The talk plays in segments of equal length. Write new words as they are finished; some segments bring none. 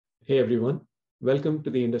Hey everyone, welcome to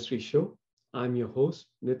the Industry Show. I'm your host,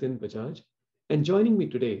 Nitin Bajaj, and joining me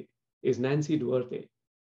today is Nancy Duarte.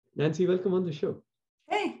 Nancy, welcome on the show.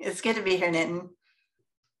 Hey, it's good to be here, Nitin.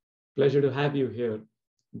 Pleasure to have you here.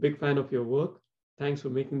 Big fan of your work. Thanks for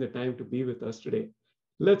making the time to be with us today.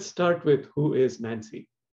 Let's start with who is Nancy?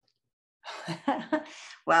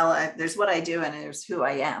 Well, there's what I do and there's who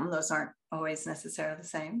I am. Those aren't always necessarily the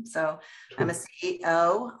same. So I'm a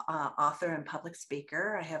CEO, author, and public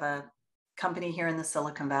speaker. I have a company here in the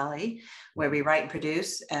Silicon Valley where we write and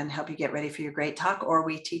produce and help you get ready for your great talk, or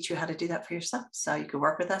we teach you how to do that for yourself. So you can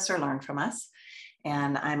work with us or learn from us.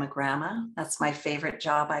 And I'm a grandma. That's my favorite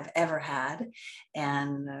job I've ever had.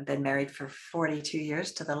 And I've been married for 42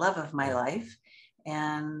 years to the love of my life.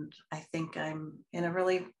 And I think I'm in a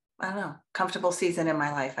really, comfortable season in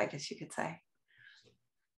my life, I guess you could say.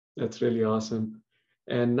 That's really awesome.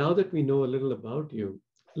 And now that we know a little about you,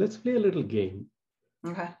 let's play a little game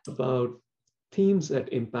about themes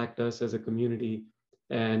that impact us as a community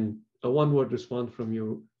and a one-word response from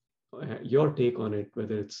you, your take on it,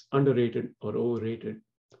 whether it's underrated or overrated.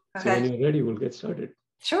 So when you're ready, we'll get started.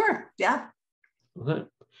 Sure, yeah. All right.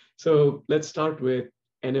 So let's start with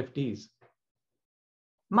NFTs.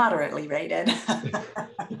 Moderately rated.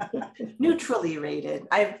 Neutrally rated.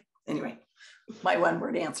 Anyway, my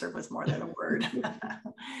one-word answer was more than a word.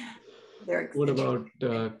 What about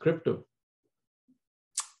crypto?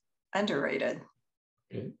 Underrated.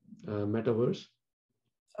 Okay. Metaverse?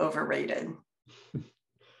 Overrated.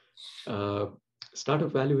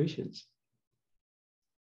 Startup valuations?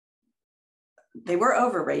 They were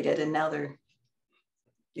overrated and now they're,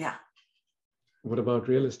 yeah. What about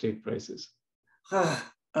real estate prices?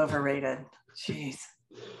 Overrated. Jeez.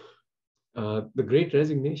 The Great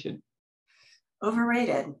Resignation?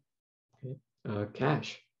 Overrated. Okay.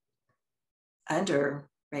 Cash?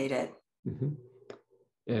 Underrated. Mm-hmm.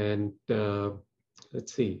 And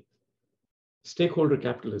let's see, stakeholder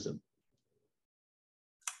capitalism?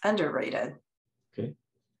 Underrated. Okay.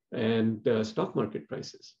 And stock market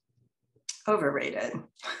prices? Overrated.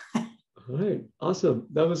 All right. Awesome.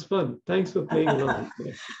 That was fun. Thanks for playing along.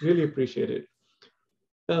 Really appreciate it.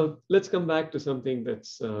 Now, let's come back to something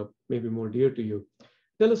that's maybe more dear to you.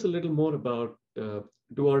 Tell us a little more about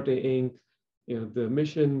Duarte Inc., the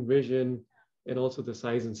mission, vision, and also the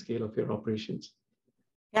size and scale of your operations.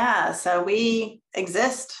 Yeah, so we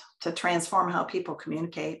exist to transform how people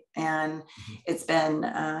communicate. And it's been,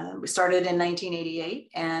 we started in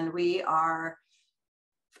 1988, and we are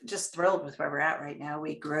just thrilled with where we're at right now.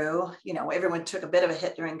 We grew, everyone took a bit of a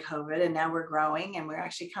hit during COVID, and now we're growing, and we're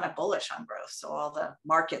actually kind of bullish on growth. So all the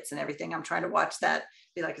markets and everything, I'm trying to watch that,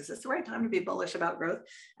 be like, is this the right time to be bullish about growth?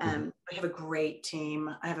 We have a great team.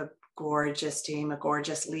 I have a gorgeous team, a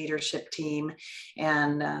gorgeous leadership team,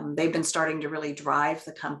 and they've been starting to really drive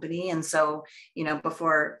the company. And so,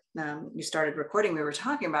 before you started recording, we were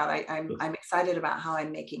talking about, I'm excited about how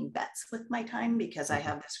I'm making bets with my time because I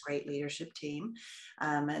have this great leadership team.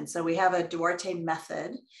 And so we have a Duarte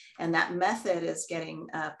method, and that method is getting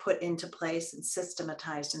put into place and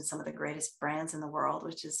systematized in some of the greatest brands in the world,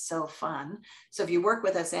 which is so fun. So if you work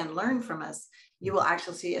with us and learn from us, you will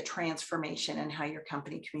actually see a transformation in how your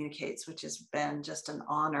company communicates, which has been just an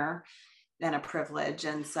honor and a privilege.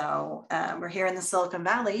 And so we're here in the Silicon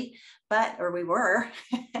Valley, we were,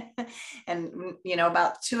 and,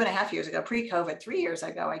 about 2.5 years ago, pre-COVID, 3 years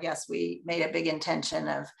ago, I guess, we made a big intention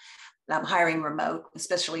of hiring remote,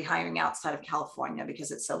 especially hiring outside of California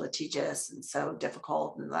because it's so litigious and so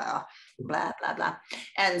difficult and blah, blah, blah, blah.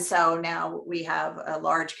 And so now we have a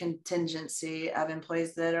large contingency of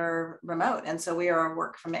employees that are remote. And so we are a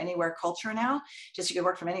work from anywhere culture now, just you can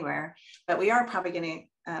work from anywhere, but we are probably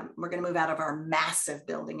we're going to move out of our massive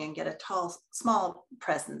building and get a small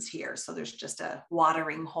presence here. So there's just a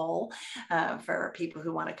watering hole for people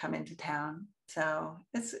who want to come into town. So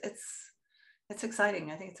it's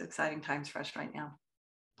exciting. I think it's exciting times for us right now.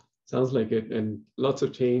 Sounds like it, and lots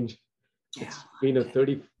of change. Yeah, it's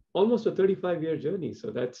been almost a 35-year journey.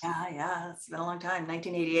 So that's it's been a long time.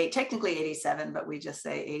 1988, technically 87, but we just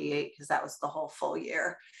say 88 because that was the whole full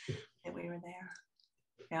year that we were there.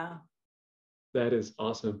 Yeah, that is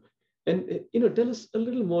awesome. And tell us a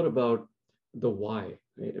little more about the why.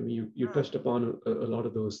 Right? I mean, you touched upon a lot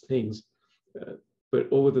of those things. But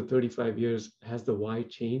over the 35 years, has the why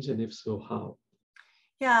changed? And if so, how?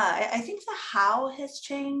 Yeah, I think the how has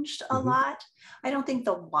changed a lot. I don't think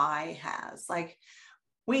the why has. Like,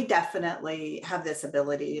 we definitely have this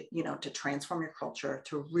ability, to transform your culture,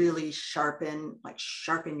 to really sharpen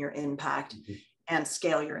your impact and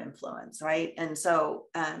scale your influence, right? And so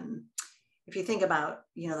if you think about,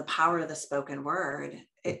 the power of the spoken word,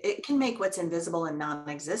 it can make what's invisible and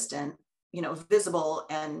non-existent, visible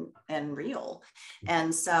and real.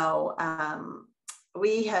 And so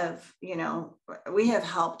we have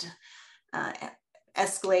helped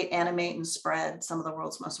escalate, animate, and spread some of the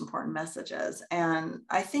world's most important messages. And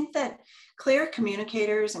I think that clear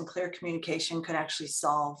communicators and clear communication could actually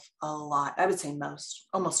solve a lot. I would say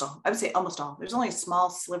almost all. There's only a small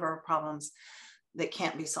sliver of problems that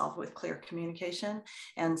can't be solved with clear communication.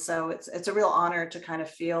 And so it's a real honor to kind of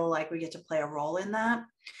feel like we get to play a role in that.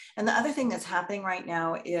 And the other thing that's happening right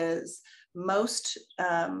now is most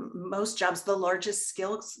jobs, the largest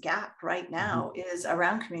skills gap right now is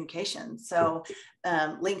around communication. So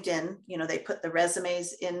LinkedIn, they put the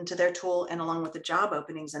resumes into their tool and along with the job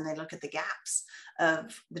openings, and they look at the gaps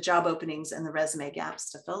of the job openings and the resume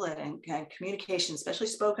gaps to fill it. And communication, especially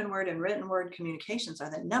spoken word and written word communications, are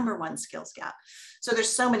the #1 skills gap. So there's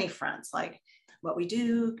so many fronts, like what we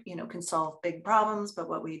do, can solve big problems, but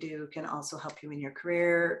what we do can also help you in your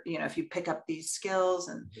career, if you pick up these skills.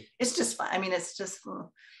 And it's just fun. I mean, it's just,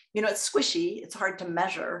 it's squishy, it's hard to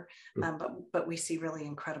measure, but we see really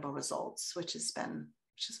incredible results, which is fun.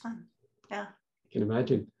 Yeah. I can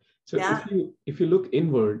imagine. So if you look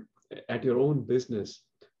inward at your own business,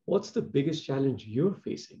 what's the biggest challenge you're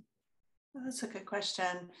facing? Well, that's a good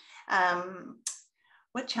question.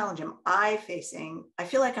 What challenge am I facing? I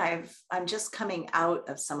feel like I'm just coming out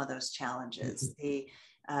of some of those challenges.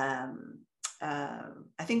 I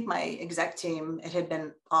think my exec team, it had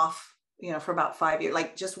been off, for about 5 years,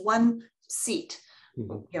 like just one seat.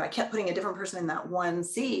 I kept putting a different person in that one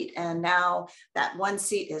seat, and now that one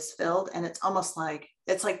seat is filled, and it's almost like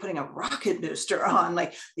it's like putting a rocket booster on.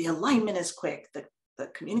 Like the alignment is quick, the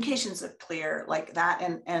communications are clear, like that.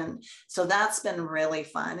 And so that's been really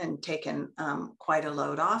fun and taken quite a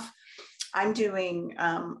load off. I'm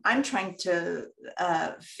trying to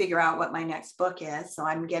figure out what my next book is. So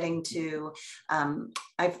I'm getting to,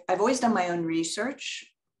 I've always done my own research.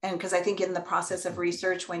 And because I think in the process of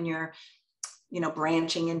research, when you're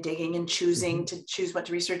branching and digging and choosing to choose what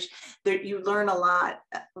to research, there, you learn a lot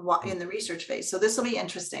in the research phase. So this will be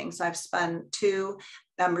interesting. So I've spun 2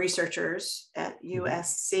 researchers at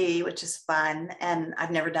USC, which is fun. And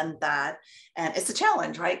I've never done that. And it's a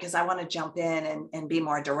challenge, right? Because I want to jump in and be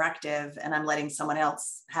more directive, and I'm letting someone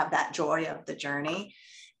else have that joy of the journey.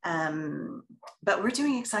 But we're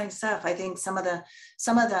doing exciting stuff. I think some of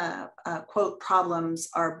the quote problems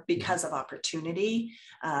are because of opportunity.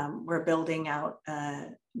 We're building out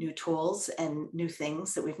new tools and new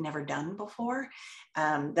things that we've never done before,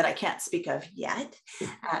 that I can't speak of yet,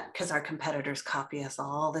 because our competitors copy us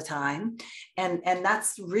all the time. And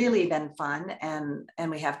that's really been fun. And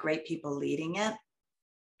we have great people leading it.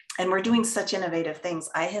 And we're doing such innovative things.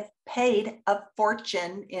 I have paid a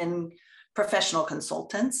fortune in professional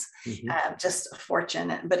consultants, just a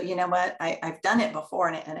fortune. But you know what? I've done it before,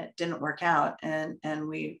 and it didn't work out. And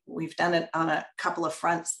we've done it on a couple of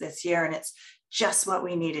fronts this year, and it's just what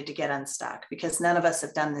we needed to get unstuck, because none of us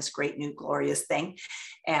have done this great new glorious thing.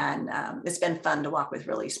 And it's been fun to walk with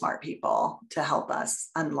really smart people to help us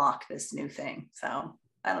unlock this new thing. So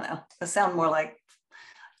I don't know, it sounds more like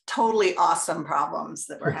totally awesome problems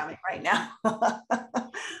that we're having right now.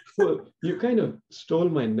 Well, you kind of stole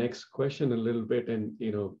my next question a little bit, and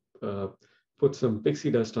put some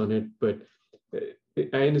pixie dust on it. But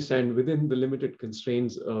I understand within the limited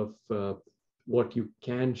constraints of what you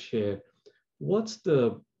can share, what's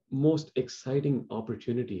the most exciting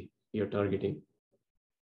opportunity you're targeting?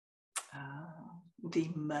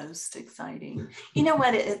 The most exciting. You know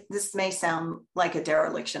what? This may sound like a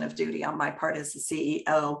dereliction of duty on my part as the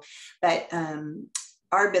CEO, but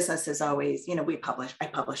our business is always, I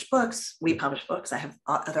publish books, we publish books. I have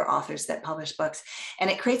other authors that publish books,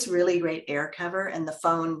 and it creates really great air cover, and the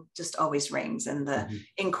phone just always rings, and the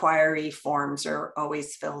inquiry forms are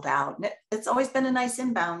always filled out. And it's always been a nice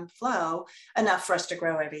inbound flow, enough for us to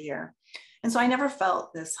grow every year. And so I never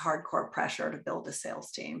felt this hardcore pressure to build a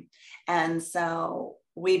sales team. And so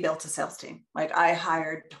we built a sales team. Like I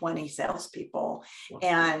hired 20 salespeople,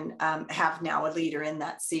 and have now a leader in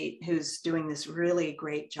that seat who's doing this really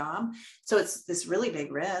great job. So it's this really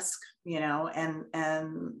big risk,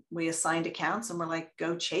 and we assigned accounts, and we're like,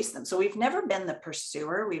 go chase them. So we've never been the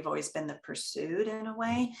pursuer. We've always been the pursued in a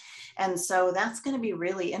way. And so that's going to be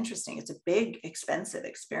really interesting. It's a big, expensive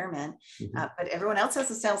experiment, but everyone else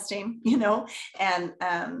has a sales team, and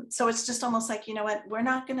so it's just almost like, we're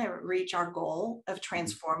not going to reach our goal of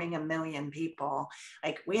transforming 1 million people.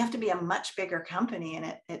 Like we have to be a much bigger company.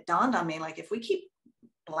 And it dawned on me, like if we keep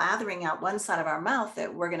blathering out one side of our mouth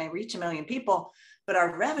that we're going to reach 1 million people, but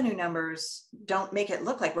our revenue numbers don't make it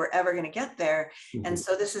look like we're ever going to get there. Mm-hmm. And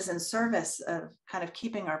so this is in service of kind of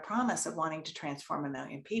keeping our promise of wanting to transform 1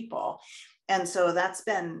 million people. And so that's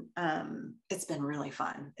been, it's been really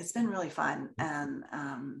fun. It's been really fun. And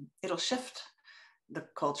it'll shift the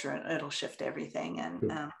culture and it'll shift everything.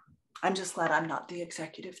 And I'm just glad I'm not the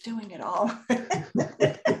executive doing it all. I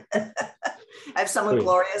have someone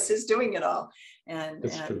glorious who's doing it all. And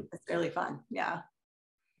it's really fun. Yeah.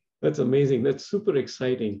 That's amazing. That's super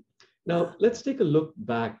exciting. Now, let's take a look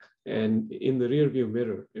back and in the rearview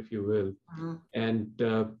mirror, if you will, and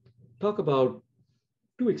talk about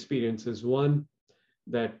 2 experiences. One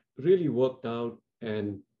that really worked out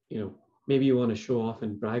and, maybe you want to show off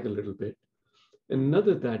and brag a little bit. And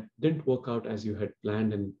another that didn't work out as you had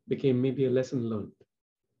planned and became maybe a lesson learned.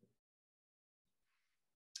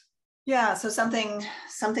 Yeah, so something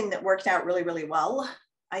that worked out really, really well,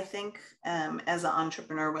 I think, as an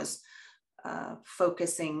entrepreneur was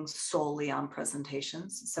focusing solely on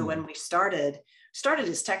presentations. So when we started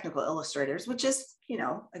as technical illustrators, which is,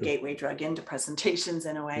 a gateway drug into presentations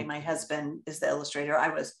in a way. My husband is the illustrator. I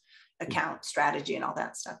was account strategy and all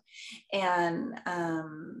that stuff. And,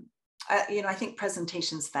 I think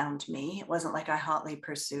presentations found me. It wasn't like I hotly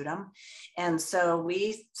pursued them. And so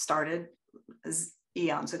we started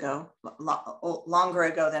eons ago, longer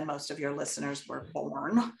ago than most of your listeners were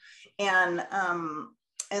born. And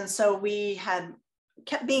so we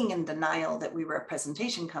kept being in denial that we were a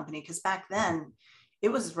presentation company, because back then it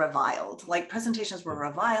was reviled. Like presentations were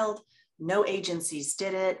reviled. No agencies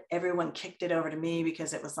did it. Everyone kicked it over to me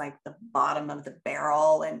because it was like the bottom of the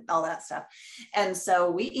barrel and all that stuff. And so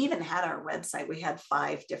we even had our website. We had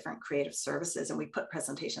 5 different creative services and we put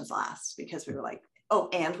presentations last because we were like, oh,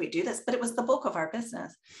 and we do this, but it was the bulk of our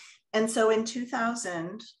business. And so in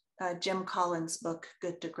 2000, Jim Collins' book,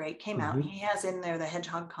 Good to Great, came out. He has in there the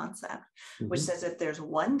hedgehog concept, which says if there's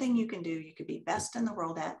one thing you can do, you could be best in the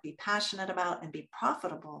world at, be passionate about, and be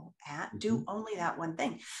profitable at, do only that one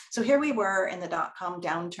thing. So here we were in the dot-com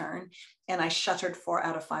downturn, and I shuttered 4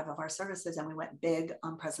 out of 5 of our services, and we went big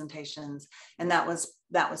on presentations. And that was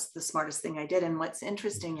the smartest thing I did. And what's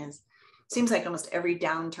interesting is, seems like almost every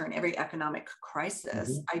downturn, every economic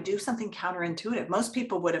crisis, I do something counterintuitive. Most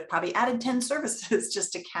people would have probably added 10 services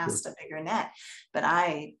just to cast a bigger net, but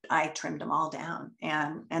I trimmed them all down,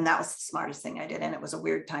 and that was the smartest thing I did. And it was a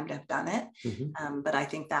weird time to have done it, but I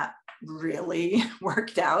think that really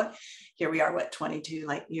worked out. Here we are, 22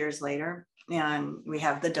 years later, and we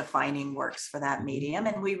have the defining works for that medium,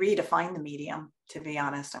 and we redefined the medium. To be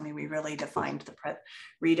honest, I mean, we really redefined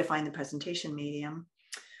the presentation medium.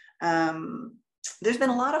 There's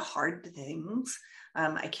been a lot of hard things.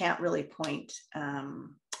 I can't really point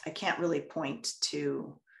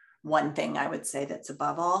to one thing I would say that's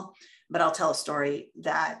above all, but I'll tell a story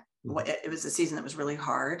that it was a season that was really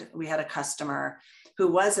hard. We had a customer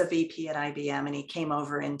who was a VP at IBM, and he came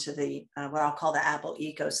over into the, what I'll call the Apple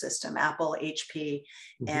ecosystem. Apple, HP,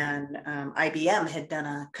 and IBM had done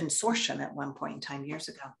a consortium at one point in time years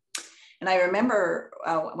ago. And I remember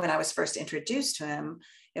when I was first introduced to him,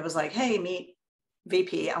 it was like, hey, meet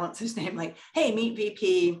VP. I won't say his name, like, hey, meet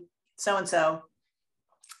VP so-and-so.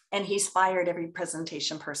 And he's fired every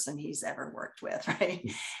presentation person he's ever worked with, right?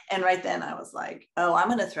 And right then I was like, oh, I'm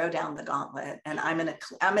going to throw down the gauntlet, and I'm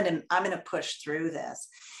going to push through this.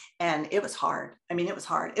 And it was hard. I mean, it was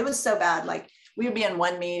hard. It was so bad. Like, we would be in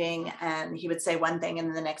one meeting and he would say one thing, and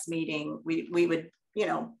in the next meeting we would,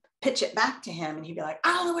 pitch it back to him, and he'd be like,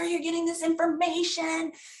 I don't know where you're getting this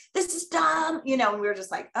information. This is dumb. And we were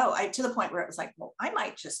just like, to the point where it was like, well, I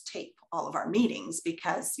might just tape all of our meetings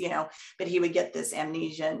because, but he would get this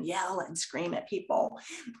amnesia and yell and scream at people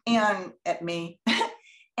and at me.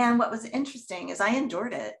 And what was interesting is I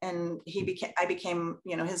endured it, and I became,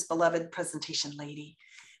 his beloved presentation lady.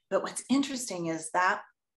 But what's interesting is that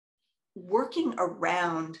working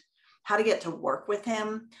around how to get to work with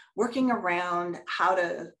him, working around how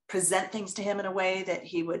to present things to him in a way that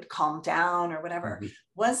he would calm down or whatever,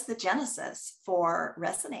 was the genesis for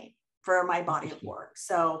Resonate, for my body of work.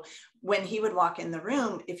 So when he would walk in the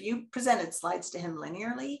room, if you presented slides to him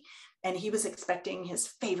linearly, and he was expecting his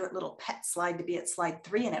favorite little pet slide to be at slide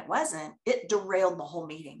 3, and it wasn't, it derailed the whole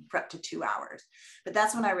meeting for up to 2 hours. But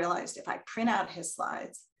that's when I realized if I print out his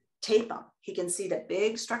slides, tape them, he can see the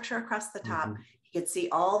big structure across the top. He could see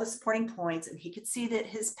all the supporting points, and he could see that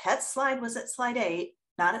his pet slide was at slide 8,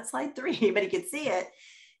 not at slide 3, but he could see it.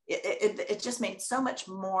 It just made so much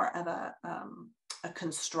more of a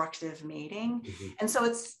constructive meeting. And so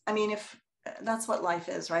if that's what life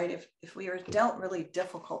is, right? If we are dealt really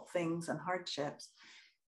difficult things and hardships,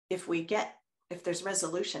 if we get if there's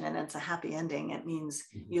resolution and it's a happy ending, it means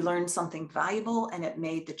you learned something valuable and it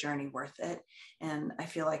made the journey worth it. And I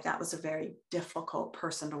feel like that was a very difficult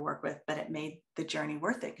person to work with, but it made the journey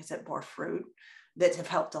worth it because it bore fruit that have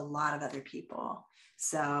helped a lot of other people.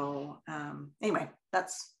 So anyway,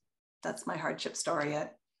 that's my hardship story.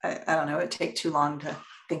 I don't know, it'd take too long to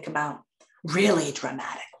think about really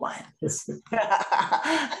dramatic ones. Thanks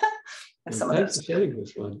for sharing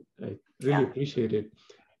this one. I really appreciate it.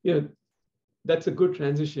 Yeah, that's a good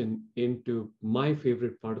transition into my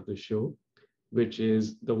favorite part of the show, which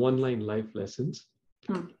is the one-line life lessons.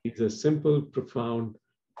 These are simple, profound,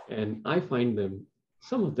 and I find them,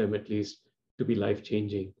 some of them at least, to be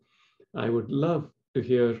life-changing. I would love to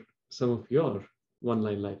hear some of your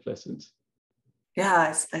one-line life lessons.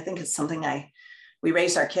 Yeah, I think it's something we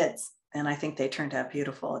raised our kids, and I think they turned out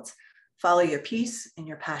beautiful. It's follow your peace and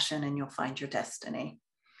your passion, and you'll find your destiny.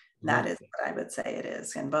 That is what I would say it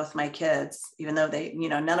is. And both my kids, even though they,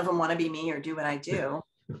 none of them want to be me or do what I do,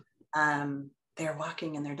 they're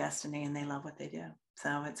walking in their destiny and they love what they do.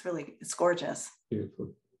 So it's gorgeous. Beautiful.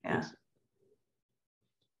 Yeah. Yes.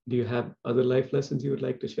 Do you have other life lessons you would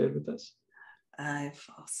like to share with us?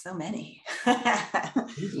 So many.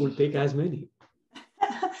 We'll take as many.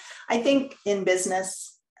 I think in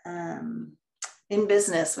business,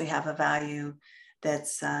 we have a value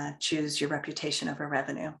that's choose your reputation over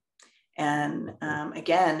revenue. And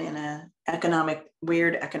again, in a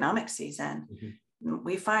weird economic season,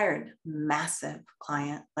 we fired massive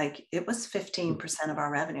client. Like it was 15% of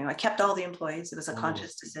our revenue. I kept all the employees. It was a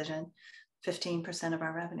conscious decision, 15% of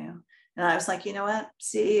our revenue. And I was like, you know what,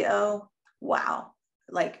 CEO, wow.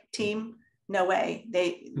 Like team, no way.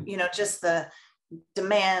 They, just the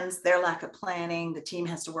demands, their lack of planning. The team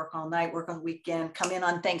has to work all night, work on the weekend, come in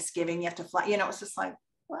on Thanksgiving. You have to fly, it's just like,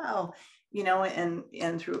 wow.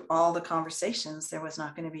 And through all the conversations, there was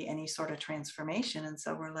not going to be any sort of transformation. And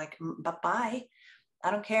so we're like, bye,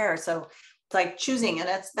 I don't care. So it's like choosing, and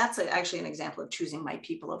that's actually an example of choosing my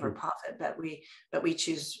people over profit, but we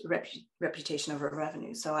choose reputation over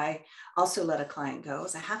revenue. So I also let a client go. It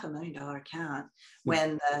was a $500,000 account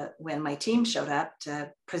when my team showed up to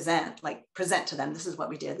present to them, this is what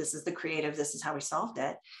we did. This is the creative. This is how we solved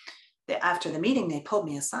it. After the meeting, they pulled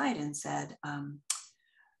me aside and said,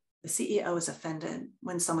 the CEO is offended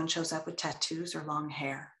when someone shows up with tattoos or long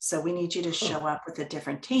hair. So we need you to show up with a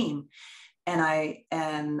different team. And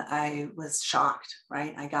I was shocked,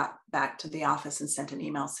 right? I got back to the office and sent an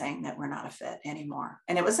email saying that we're not a fit anymore.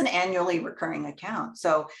 And it was an annually recurring account.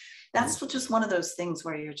 So that's just one of those things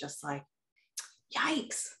where you're just like,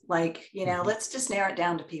 yikes. Like, let's just narrow it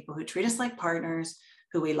down to people who treat us like partners,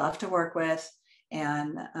 who we love to work with.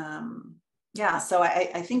 And so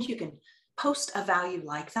I think you can post a value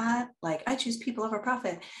like that. Like I choose people over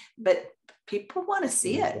profit, but people want to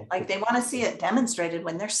see it. Like they want to see it demonstrated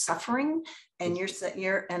when they're suffering and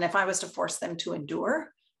and if I was to force them to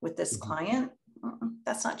endure with this client,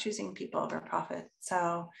 that's not choosing people over profit.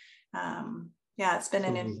 So it's been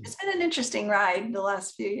an interesting ride the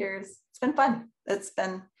last few years. It's been fun. It's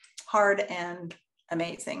been hard and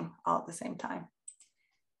amazing all at the same time.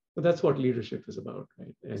 But that's what leadership is about,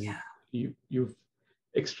 right? And you've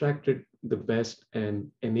extracted the best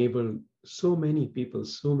and enabled so many people,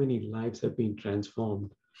 so many lives have been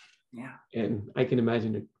transformed. Yeah. And I can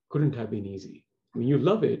imagine it couldn't have been easy. I mean, you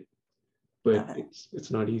love it, but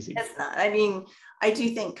it's not easy. It's not. I mean, I do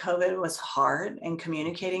think COVID was hard, and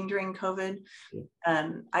communicating during COVID,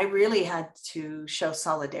 I really had to show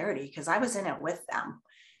solidarity because I was in it with them.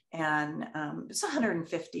 And it's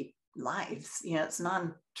 150 lives, it's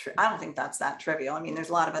I don't think that's that trivial. I mean, there's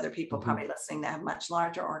a lot of other people probably listening that have much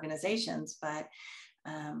larger organizations, but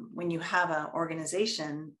when you have an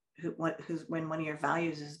organization when one of your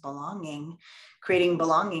values is belonging, creating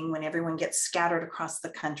belonging when everyone gets scattered across the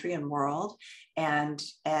country and world, and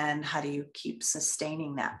how do you keep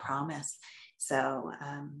sustaining that promise? So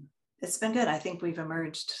it's been good. I think we've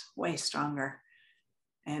emerged way stronger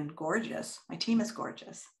and gorgeous. My team is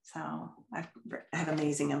gorgeous. So I have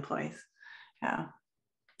amazing employees. Yeah.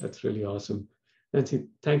 That's really awesome. Nancy,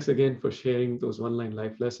 thanks again for sharing those one-line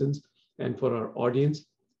life lessons. And for our audience,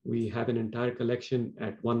 we have an entire collection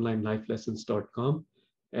at onelinelifelessons.com.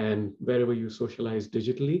 And wherever you socialize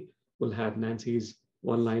digitally, we'll have Nancy's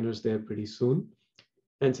one-liners there pretty soon.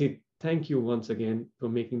 Nancy, thank you once again for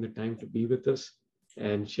making the time to be with us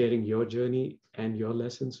and sharing your journey and your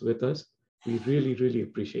lessons with us. We really, really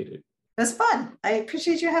appreciate it. It was fun. I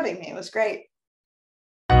appreciate you having me. It was great.